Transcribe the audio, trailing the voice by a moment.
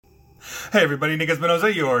Hey everybody, Nick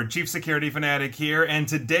Espinosa, your chief security fanatic here, and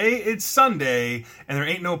today it's Sunday, and there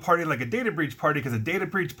ain't no party like a data breach party, because a data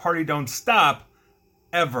breach party don't stop,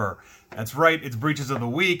 ever. That's right, it's breaches of the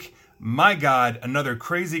week. My God, another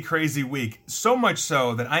crazy, crazy week. So much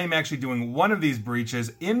so that I am actually doing one of these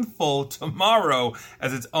breaches in full tomorrow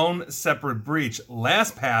as its own separate breach.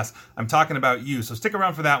 LastPass, I'm talking about you, so stick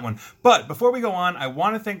around for that one. But before we go on, I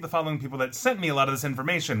want to thank the following people that sent me a lot of this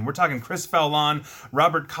information. We're talking Chris Fallon,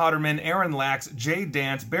 Robert Cotterman, Aaron Lax, Jay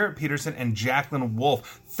Dance, Barrett Peterson, and Jacqueline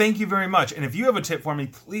Wolf. Thank you very much. And if you have a tip for me,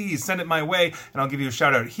 please send it my way, and I'll give you a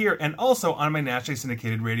shout out here and also on my nationally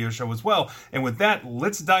syndicated radio show as well. And with that,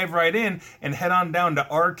 let's dive right in and head on down to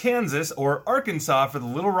Arkansas or Arkansas for the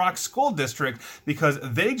Little Rock School District, because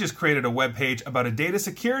they just created a webpage about a data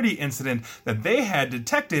security incident that they had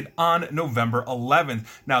detected on November 11th.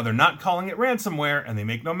 Now, they're not calling it ransomware, and they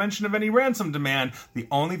make no mention of any ransom demand. The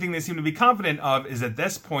only thing they seem to be confident of is at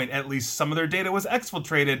this point, at least some of their data was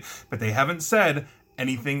exfiltrated, but they haven't said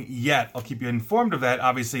anything yet. I'll keep you informed of that.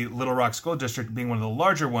 Obviously, Little Rock School District being one of the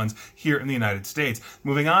larger ones here in the United States.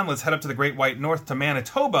 Moving on, let's head up to the Great White North to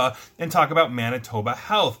Manitoba and talk about Manitoba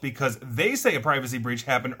Health, because they say a privacy breach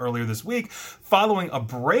happened earlier this week following a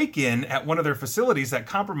break-in at one of their facilities that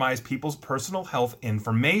compromised people's personal health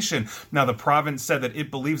information. Now, the province said that it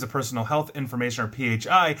believes the personal health information, or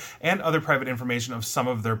PHI, and other private information of some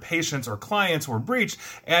of their patients or clients were breached,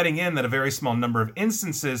 adding in that a very small number of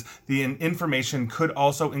instances, the information could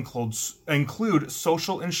also include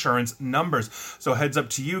social insurance numbers. So heads up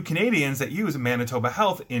to you Canadians that use Manitoba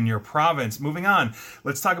Health in your province. Moving on,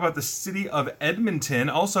 let's talk about the city of Edmonton,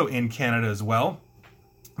 also in Canada as well.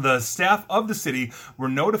 The staff of the city were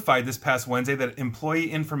notified this past Wednesday that employee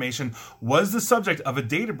information was the subject of a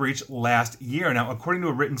data breach last year. Now, according to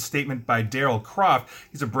a written statement by Daryl Croft,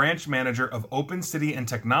 he's a branch manager of Open City and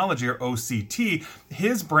Technology, or OCT.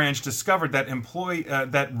 His branch discovered that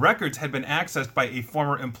that records had been accessed by a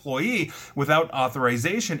former employee without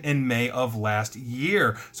authorization in May of last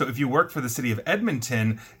year. So if you work for the city of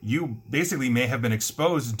Edmonton, you basically may have been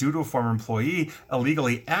exposed due to a former employee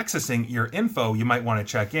illegally accessing your info. You might want to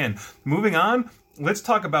check in. Moving on, let's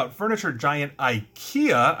talk about furniture giant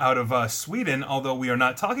IKEA out of Sweden. Although we are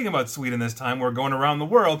not talking about Sweden this time, we're going around the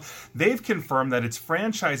world. They've confirmed that its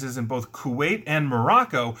franchises in both Kuwait and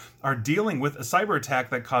Morocco are dealing with a cyber attack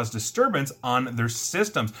that caused disturbance on their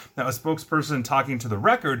systems. Now, a spokesperson talking to The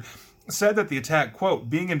Record said that the attack,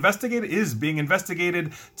 quote, is being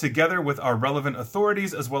investigated together with our relevant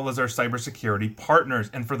authorities as well as our cybersecurity partners.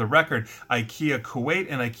 And for the record, IKEA Kuwait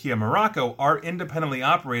and IKEA Morocco are independently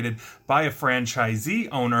operated by a franchisee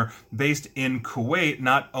owner based in Kuwait,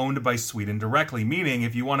 not owned by Sweden directly. Meaning,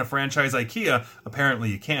 if you want to franchise IKEA, apparently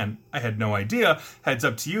you can. I had no idea. Heads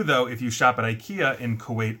up to you, though, if you shop at IKEA in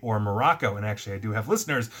Kuwait or Morocco. And actually, I do have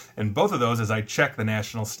listeners in both of those as I check the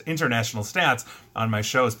international stats on my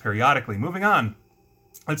shows periodically. Moving on,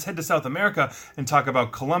 let's head to South America and talk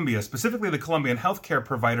about Colombia, specifically the Colombian healthcare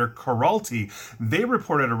provider Coralty. They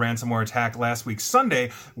reported a ransomware attack last week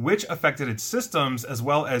Sunday, which affected its systems as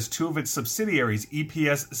well as two of its subsidiaries,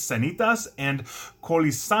 EPS Sanitas and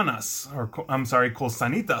Colsanitas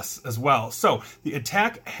as well. So the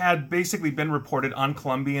attack had basically been reported on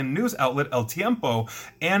Colombian news outlet El Tiempo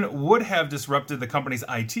and would have disrupted the company's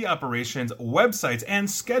IT operations, websites, and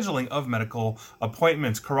scheduling of medical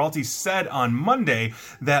appointments. Coralty said on Monday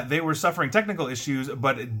that they were suffering technical issues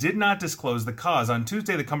but did not disclose the cause. On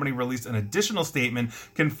Tuesday, the company released an additional statement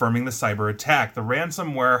confirming the cyber attack. The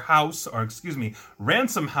Ransom House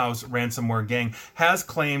ransomware gang has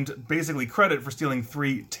claimed basically credit for stealing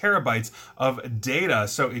 3 terabytes of data.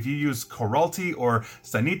 So if you use Coralty or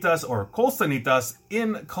Sanitas or Colsanitas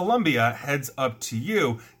in Colombia, heads up to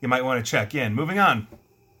you. You might want to check in. Moving on.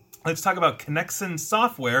 Let's talk about Connexin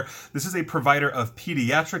Software. This is a provider of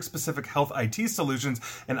pediatric-specific health IT solutions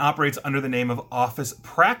and operates under the name of Office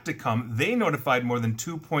Practicum. They notified more than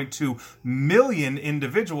 2.2 million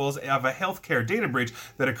individuals of a healthcare data breach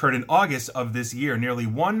that occurred in August of this year. Nearly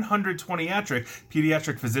 120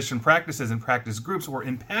 pediatric physician practices and practice groups were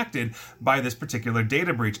impacted by this particular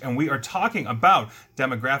data breach. And we are talking about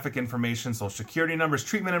demographic information, social security numbers,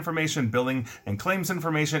 treatment information, billing and claims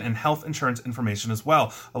information, and health insurance information as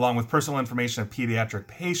well, along with personal information of pediatric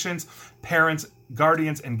patients, parents,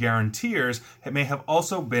 guardians, and guarantors may have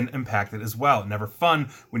also been impacted as well. Never fun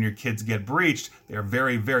when your kids get breached. They are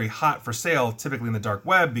very, very hot for sale, typically in the dark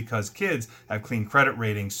web, because kids have clean credit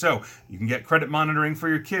ratings. So you can get credit monitoring for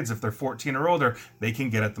your kids. If they're 14 or older, they can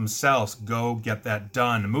get it themselves. Go get that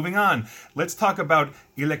done. Moving on, let's talk about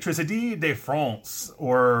Électricité de France,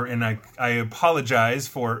 and I apologize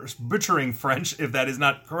for butchering French if that is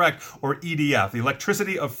not correct, or EDF, the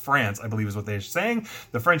Electricity of France, I believe is what they're saying.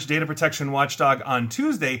 The French data protection watchdog on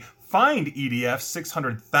Tuesday fined EDF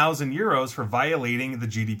 600,000 euros for violating the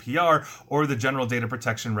GDPR, or the General Data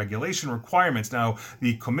Protection Regulation requirements. Now,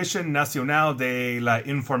 the Commission Nationale de la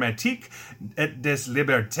Informatique et des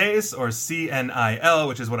Libertés, or CNIL,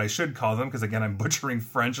 which is what I should call them, because again, I'm butchering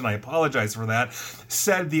French and I apologize for that,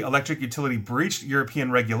 said the electric utility breached European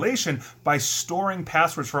regulation by storing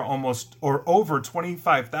passwords for over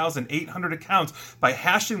 25,800 accounts by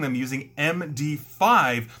hashing them using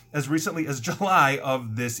MD5 as recently as July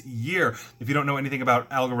of this year. If you don't know anything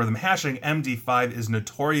about algorithm hashing, MD5 is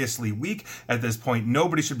notoriously weak at this point.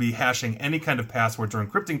 Nobody should be hashing any kind of passwords or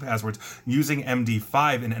encrypting passwords using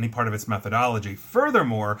MD5 in any part of its methodology.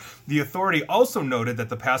 Furthermore, the authority also noted that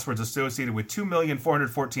the passwords associated with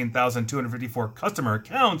 2,414,254 customer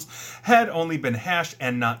accounts had only been hashed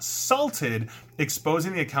and not salted,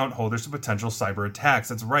 exposing the account holders to potential cyber attacks.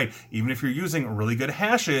 That's right. Even if you're using really good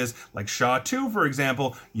hashes, like SHA-2, for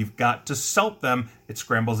example, you've got to salt them. It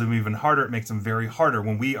scrambles them even harder. It makes them very harder.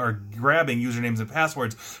 When we are grabbing usernames and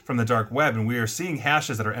passwords from the dark web and we are seeing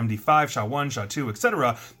hashes that are MD5, SHA-1, SHA-2,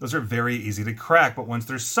 etc., those are very easy to crack. But once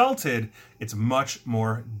they're salted, it's much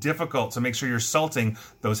more difficult. So make sure you're salting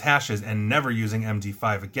those hashes and never using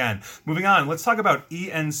MD5 again. Moving on, let's talk about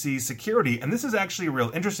ENC security. And this is actually a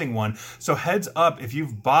real interesting one. So heads up, if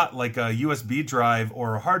you've bought like a USB drive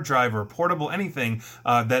or a hard drive or portable anything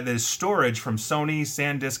that is storage from Sony,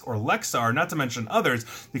 SanDisk, or Lexar, not to mention others,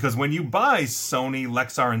 because when you buy Sony,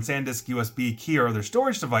 Lexar, and SanDisk USB, IKEA, or other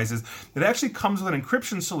storage devices, it actually comes with an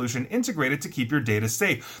encryption solution integrated to keep your data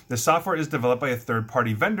safe. The software is developed by a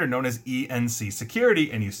third-party vendor known as ENC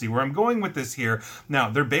Security, and you see where I'm going with this here. Now,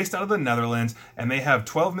 they're based out of the Netherlands, and they have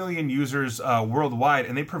 12 million users worldwide,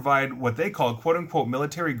 and they provide what they call quote-unquote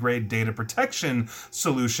military-grade data protection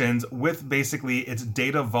solutions with basically its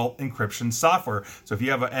Data Vault encryption software. So if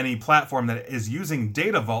you have any platform that is using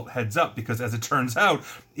Data Vault, heads up, because as it turns out,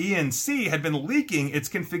 ENC had been leaking its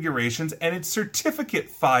configurations and its certificate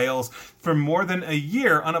files for more than a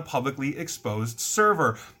year on a publicly exposed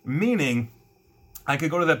server, meaning I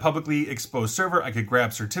could go to that publicly exposed server, I could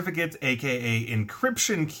grab certificates, aka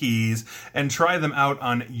encryption keys, and try them out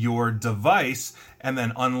on your device and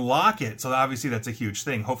then unlock it. So obviously that's a huge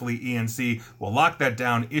thing. Hopefully ENC will lock that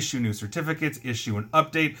down, issue new certificates, issue an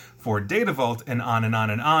update for Data Vault, and on and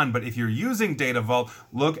on and on. But if you're using Data Vault,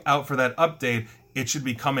 look out for that update. It should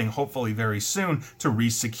be coming hopefully very soon to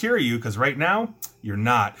re-secure you, because right now you're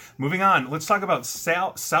not. Moving on, let's talk about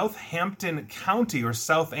Southampton County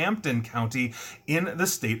in the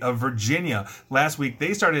state of Virginia. Last week,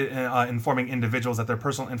 they started informing individuals that their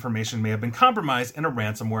personal information may have been compromised in a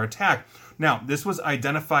ransomware attack. Now, this was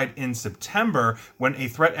identified in September when a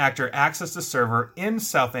threat actor accessed a server in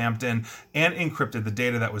Southampton and encrypted the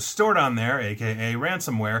data that was stored on there, aka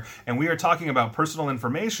ransomware. And we are talking about personal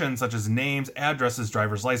information such as names, addresses,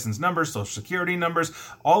 driver's license numbers, social security numbers.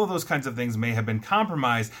 All of those kinds of things may have been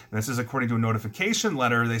compromised. And this is according to a notification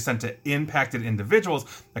letter they sent to impacted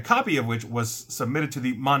individuals, a copy of which was submitted to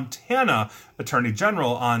the Montana Attorney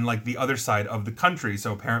General on like the other side of the country.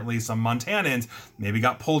 So apparently some Montanans maybe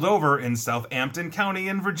got pulled over in Southampton County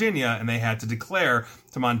in Virginia, and they had to declare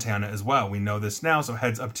to Montana as well. We know this now, so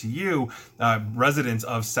heads up to you, residents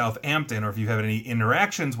of Southampton, or if you have any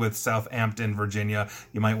interactions with Southampton, Virginia,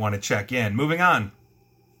 you might want to check in. Moving on.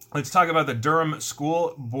 Let's talk about the Durham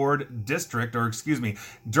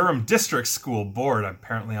Durham District School Board.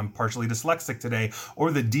 Apparently I'm partially dyslexic today,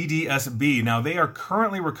 or the DDSB. Now, they are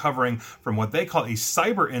currently recovering from what they call a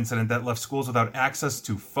cyber incident that left schools without access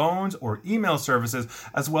to phones or email services,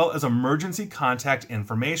 as well as emergency contact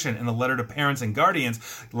information. In a letter to parents and guardians,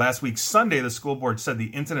 last week Sunday, the school board said the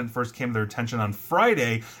incident first came to their attention on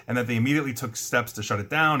Friday, and that they immediately took steps to shut it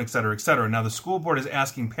down, etc., etc. Now, the school board is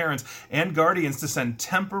asking parents and guardians to send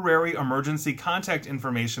temporary emergency contact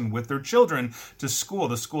information with their children to school.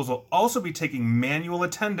 The schools will also be taking manual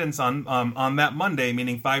attendance on that Monday,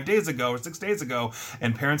 meaning 5 days ago or 6 days ago,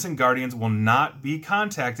 and parents and guardians will not be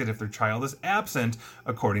contacted if their child is absent,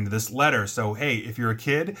 according to this letter. So, hey, if you're a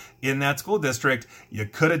kid in that school district, you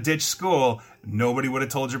could have ditched school. Nobody would have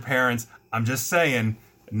told your parents. I'm just saying,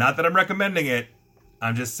 not that I'm recommending it.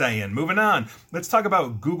 I'm just saying. Moving on, let's talk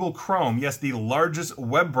about Google Chrome. Yes, the largest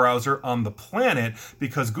web browser on the planet,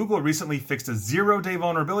 because Google recently fixed a 0-day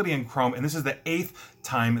vulnerability in Chrome, and this is the 8th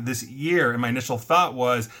time this year. And my initial thought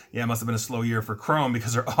was, yeah, it must have been a slow year for Chrome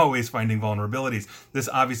because they're always finding vulnerabilities. This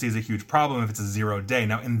obviously is a huge problem if it's a 0-day.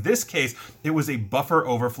 Now, in this case, it was a buffer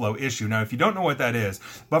overflow issue. Now, if you don't know what that is,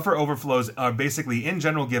 buffer overflows are basically, in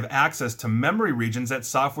general, give access to memory regions that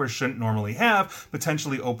software shouldn't normally have,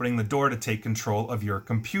 potentially opening the door to take control of your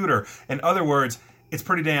computer. In other words, it's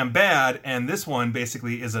pretty damn bad, and this one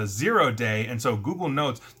basically is a 0-day, and so Google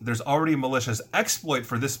notes that there's already a malicious exploit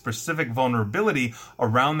for this specific vulnerability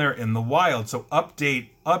around there in the wild. So update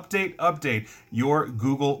your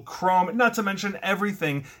Google Chrome, not to mention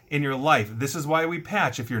everything in your life. This is why we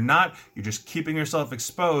patch. If you're not, you're just keeping yourself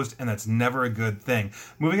exposed, and that's never a good thing.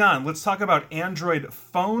 Moving on, let's talk about Android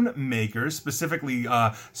phone makers, specifically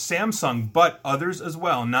Samsung, but others as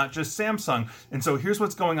well, not just Samsung. And so here's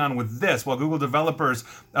what's going on with this. While Google develops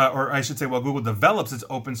its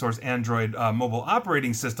open source Android mobile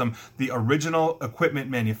operating system, the original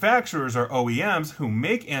equipment manufacturers, or OEMs, who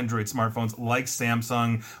make Android smartphones like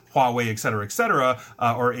Samsung, Huawei, etc.,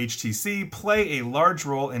 or HTC, play a large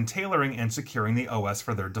role in tailoring and securing the OS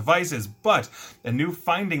for their devices. But a new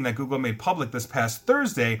finding that Google made public this past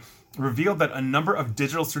Thursday revealed that a number of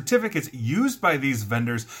digital certificates used by these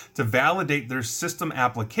vendors to validate their system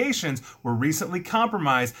applications were recently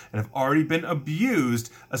compromised and have already been abused,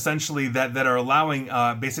 essentially that are allowing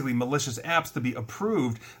basically malicious apps to be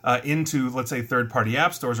approved into, let's say, third-party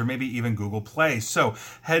app stores or maybe even Google Play. So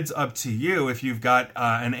heads up to you if you've got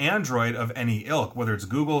an Android of any ilk, whether it's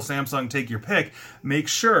Google, Samsung, take your pick, make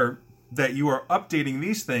sure that you are updating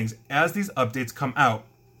these things as these updates come out.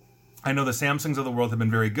 I know the Samsungs of the world have been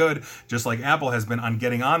very good, just like Apple has been, on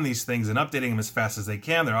getting on these things and updating them as fast as they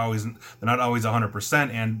can. They're not always 100%,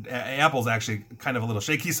 and Apple's actually kind of a little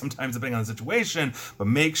shaky sometimes depending on the situation, but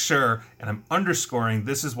make sure, and I'm underscoring,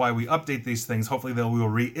 this is why we update these things. Hopefully we will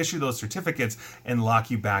reissue those certificates and lock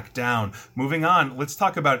you back down. Moving on, let's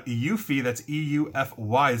talk about Eufy, that's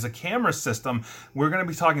EUFY, is a camera system. We're going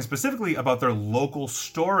to be talking specifically about their local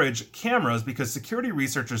storage cameras because security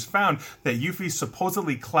researchers found that Eufy's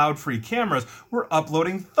supposedly cloud-free cameras were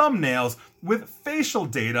uploading thumbnails with facial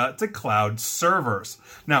data to cloud servers.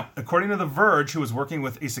 Now, according to The Verge, who was working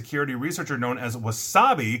with a security researcher known as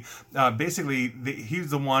Wasabi, he's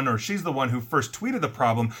the one or she's the one who first tweeted the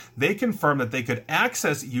problem. They confirmed that they could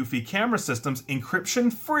access Eufy camera systems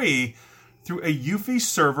encryption-free through a Eufy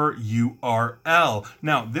server URL.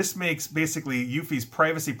 Now, this makes basically Eufy's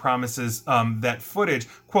privacy promises that footage,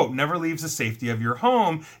 quote, never leaves the safety of your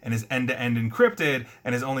home and is end-to-end encrypted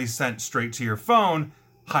and is only sent straight to your phone,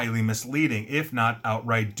 highly misleading, if not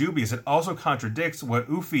outright dubious. It also contradicts what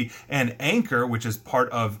Eufy and Anker, which is part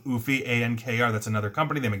of Eufy, ANKR, that's another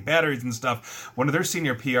company, they make batteries and stuff. One of their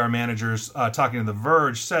senior PR managers talking to The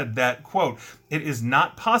Verge said that, quote, it is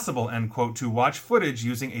not possible, end quote, to watch footage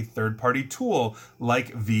using a third-party tool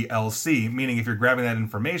like VLC, meaning if you're grabbing that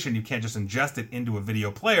information, you can't just ingest it into a video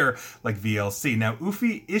player like VLC. Now,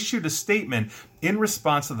 Eufy issued a statement in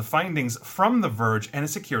response to the findings from The Verge and a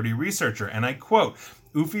security researcher, and I quote,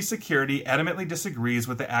 Eufy Security adamantly disagrees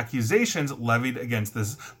with the accusations levied against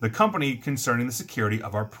the company concerning the security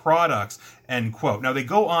of our products, end quote. Now, they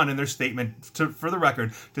go on in their statement, for the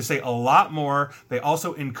record, to say a lot more. They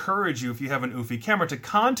also encourage you, if you have an Eufy camera, to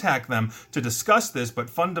contact them to discuss this, but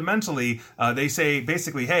fundamentally, they say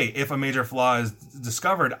basically, hey, if a major flaw is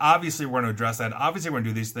discovered, obviously we're going to address that, obviously we're going to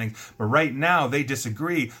do these things, but right now they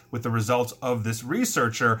disagree with the results of this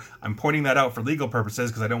researcher. I'm pointing that out for legal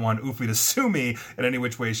purposes because I don't want Eufy to sue me in any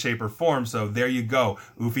which way, shape, or form. So there you go.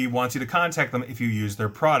 Eufy wants you to contact them if you use their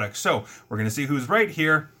product. So we're going to see who's right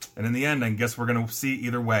here. And in the end, I guess we're going to see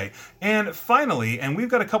either way. And finally, and we've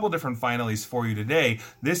got a couple different finalies for you today,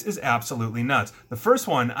 this is absolutely nuts. The first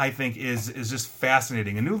one, I think, is just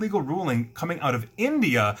fascinating. A new legal ruling coming out of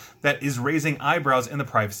India that is raising eyebrows in the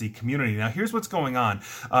privacy community. Now, here's what's going on.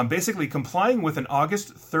 Basically, complying with an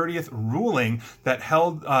August 30th ruling that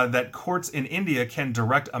held that courts in India can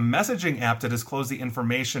direct a messaging app to disclose the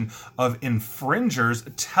information of infringers,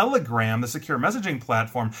 Telegram, the secure messaging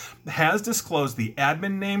platform, has disclosed the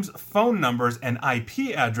admin names, phone numbers, and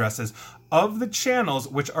IP addresses of the channels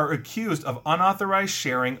which are accused of unauthorized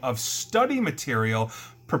sharing of study material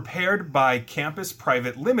prepared by Campus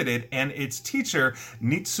Private Limited and its teacher,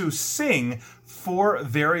 Nitsu Singh, for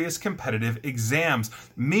various competitive exams,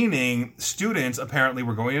 meaning students apparently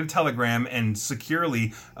were going into Telegram and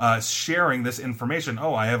securely sharing this information.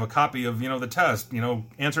 Oh, I have a copy of, the test,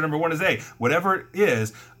 answer number 1 is A, whatever it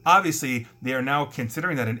is. Obviously, they are now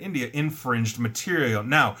considering that in India infringed material.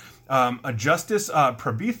 Now, Justice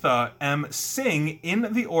Prabitha M. Singh,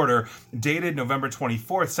 in the order dated November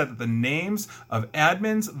 24th, said that the names of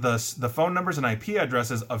admins, the phone numbers and IP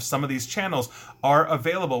addresses of some of these channels are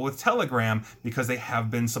available with Telegram because they have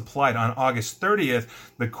been supplied. On August 30th,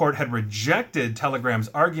 the court had rejected Telegram's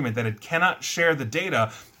argument that it cannot share the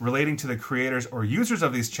data relating to the creators or users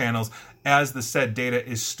of these channels, as the said data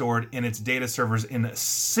is stored in its data servers in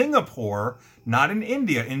Singapore, not in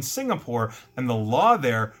India, in Singapore, and the law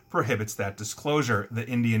there prohibits that disclosure. The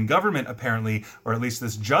Indian government apparently, or at least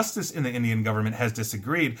this justice in the Indian government, has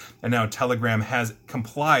disagreed, and now Telegram has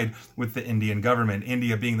complied with the Indian government.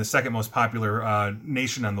 India being the second most popular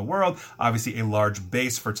nation in the world, obviously a large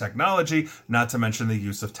base for technology, not to mention the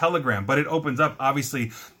use of Telegram. But it opens up,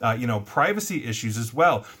 obviously, privacy issues as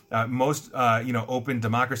well. Most open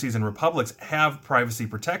democracies and republics have privacy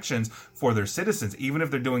protections for their citizens. Even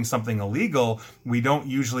if they're doing something illegal, we don't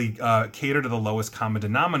usually cater to the lowest common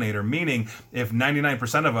denominator, meaning if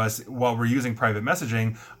 99% of us, while we're using private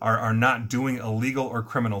messaging, are not doing illegal or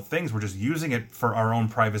criminal things, we're just using it for our own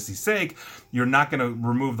privacy's sake, you're not going to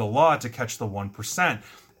remove the law to catch the 1%.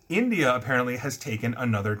 India apparently has taken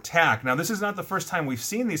another tack. Now, this is not the first time we've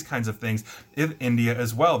seen these kinds of things in India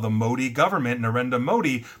as well. The Modi government, Narendra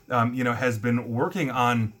Modi, has been working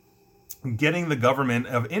on getting the government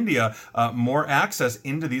of India more access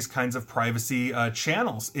into these kinds of privacy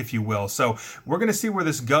channels, if you will. So we're going to see where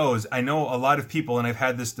this goes. I know a lot of people, and I've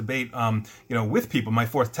had this debate, with people. My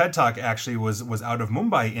fourth TED Talk actually was out of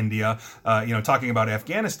Mumbai, India, talking about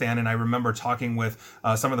Afghanistan, and I remember talking with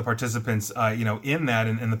some of the participants, in that,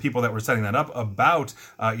 and the people that were setting that up about,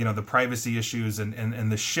 the privacy issues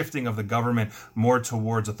and the shifting of the government more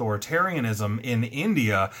towards authoritarianism in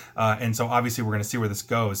India. And so obviously we're going to see where this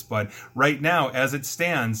goes. But right now, as it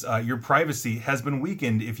stands, your privacy has been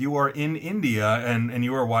weakened if you are in India and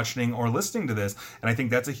you are watching or listening to this. And I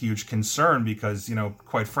think that's a huge concern because,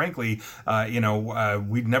 quite frankly,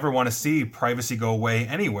 we'd never want to see privacy go away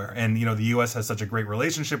anywhere. And, the U.S. has such a great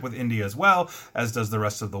relationship with India as well, as does the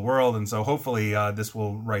rest of the world. And so hopefully this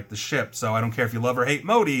will right the ship. So I don't care if you love or hate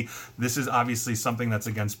Modi, this is obviously something that's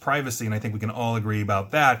against privacy. And I think we can all agree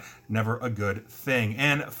about that. Never a good thing.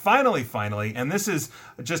 And finally, and this is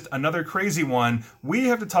just another crazy one, we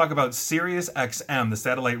have to talk about SiriusXM, the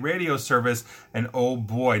satellite radio service, and oh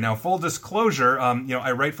boy. Now, full disclosure,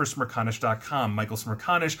 I write for Smirkanish.com. Michael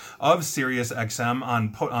Smirkanish of SiriusXM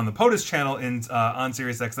on the POTUS channel on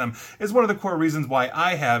SiriusXM is one of the core reasons why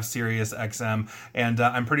I have SiriusXM, and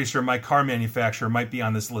I'm pretty sure my car manufacturer might be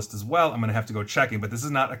on this list as well. I'm going to have to go checking, but this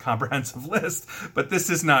is not a comprehensive list, but this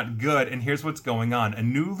is not good, and here's what's going on. A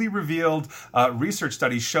newly revealed research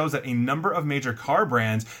study shows that a number of major car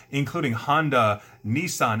brands, including Honda,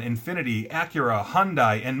 Nissan, Infiniti, Acura,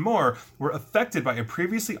 Hyundai, and more, were affected by a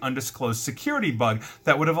previously undisclosed security bug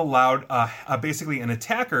that would have allowed basically an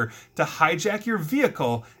attacker to hijack your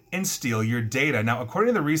vehicle and steal your data. Now,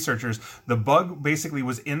 according to the researchers, the bug basically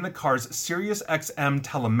was in the car's SiriusXM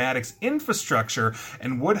telematics infrastructure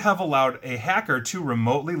and would have allowed a hacker to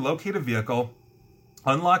remotely locate a vehicle,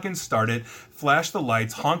 unlock and start it, flash the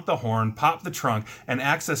lights, honk the horn, pop the trunk, and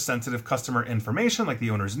access sensitive customer information like the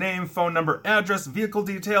owner's name, phone number, address, vehicle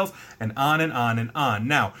details, and on and on and on.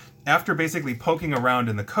 Now, after basically poking around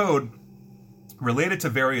in the code related to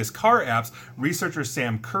various car apps, researcher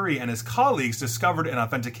Sam Curry and his colleagues discovered an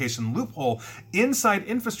authentication loophole inside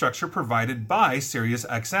infrastructure provided by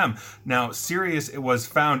SiriusXM. Now, Sirius was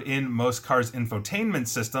found in most cars' infotainment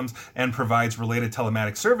systems and provides related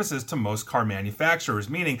telematic services to most car manufacturers,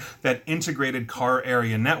 meaning that integrated car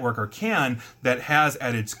area network, or CAN, that has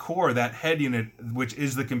at its core that head unit, which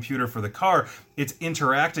is the computer for the car. It's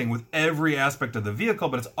interacting with every aspect of the vehicle,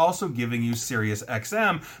 but it's also giving you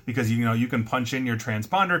SiriusXM because you can punch in your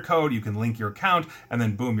transponder code, you can link your account, and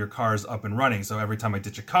then boom, your car is up and running. So every time I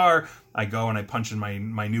ditch a car, I go and I punch in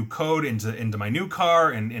my new code into my new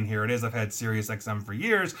car, and here it is. I've had SiriusXM for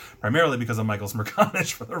years, primarily because of Michael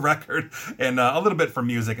Smirkanish, for the record, and a little bit for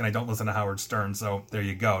music, and I don't listen to Howard Stern, so there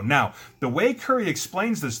you go. Now, the way Curry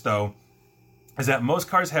explains this, though, is that most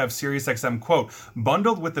cars have SiriusXM, quote,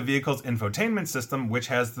 bundled with the vehicle's infotainment system, which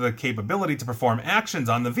has the capability to perform actions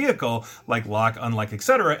on the vehicle, like lock, unlock,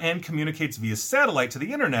 etc., and communicates via satellite to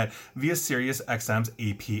the internet via SiriusXM's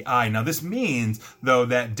API. Now, this means, though,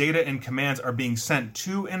 that data and commands are being sent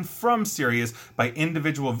to and from Sirius by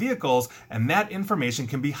individual vehicles, and that information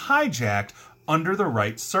can be hijacked under the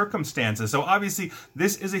right circumstances. So obviously,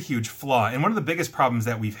 this is a huge flaw. And one of the biggest problems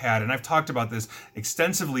that we've had, and I've talked about this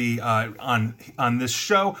extensively on this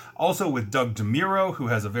show, also with Doug DeMuro, who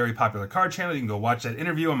has a very popular car channel. You can go watch that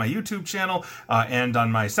interview on my YouTube channel and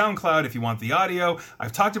on my SoundCloud if you want the audio.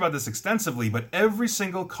 I've talked about this extensively, but every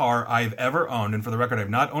single car I've ever owned, and for the record, I've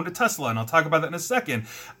not owned a Tesla, and I'll talk about that in a second,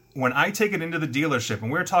 when I take it into the dealership,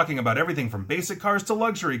 and we're talking about everything from basic cars to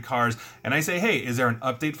luxury cars, and I say, hey, is there an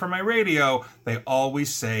update for my radio? They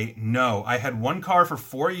always say no. I had one car for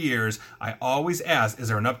 4 years. I always asked, is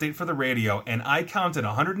there an update for the radio? And I counted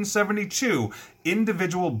 172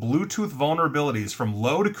 individual Bluetooth vulnerabilities from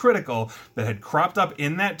low to critical that had cropped up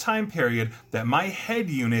in that time period that my head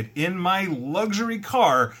unit in my luxury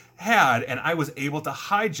car had, and I was able to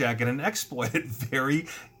hijack it and exploit it very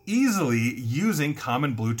easily using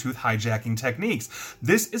common Bluetooth hijacking techniques.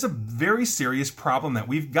 This is a very serious problem that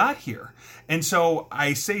we've got here. And so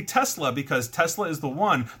I say Tesla because Tesla is the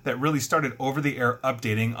one that really started over-the-air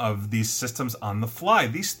updating of these systems on the fly.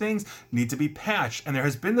 These things need to be patched. And there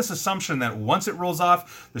has been this assumption that once it rolls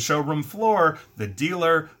off the showroom floor, the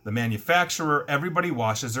dealer, the manufacturer, everybody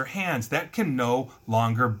washes their hands. That can no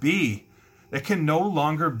longer be. It can no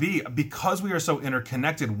longer be, because we are so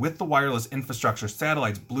interconnected with the wireless infrastructure,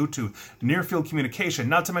 satellites, Bluetooth, near-field communication,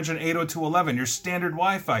 not to mention 802.11, your standard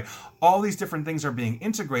Wi-Fi. All these different things are being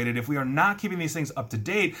integrated. If we are not keeping these things up to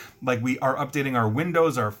date, like we are updating our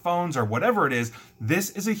Windows, our phones, or whatever it is, this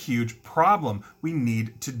is a huge problem. We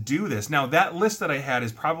need to do this. Now, that list that I had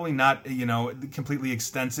is probably not, completely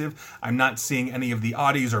extensive. I'm not seeing any of the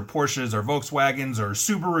Audis or Porsches or Volkswagens or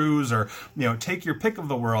Subarus or, take your pick of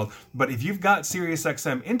the world. But if you've got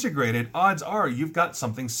SiriusXM integrated, odds are you've got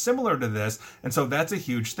something similar to this. And so that's a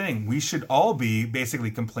huge thing. We should all be basically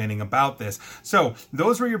complaining about this. So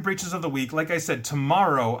those were your breaches of the week. Like I said,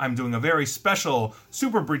 tomorrow I'm doing a very special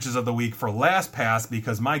super breaches of the week for LastPass,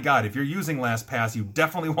 because my God, if you're using LastPass, you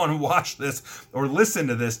definitely want to watch this or listen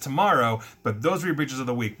to this tomorrow. But those were your breaches of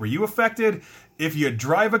the week. Were you affected? If you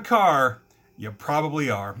drive a car, you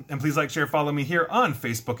probably are. And please like, share, follow me here on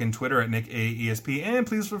Facebook and Twitter at NickAESP. And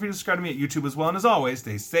please feel free to subscribe to me at YouTube as well. And as always,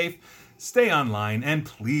 stay safe, stay online, and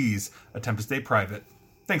please attempt to stay private.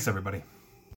 Thanks, everybody.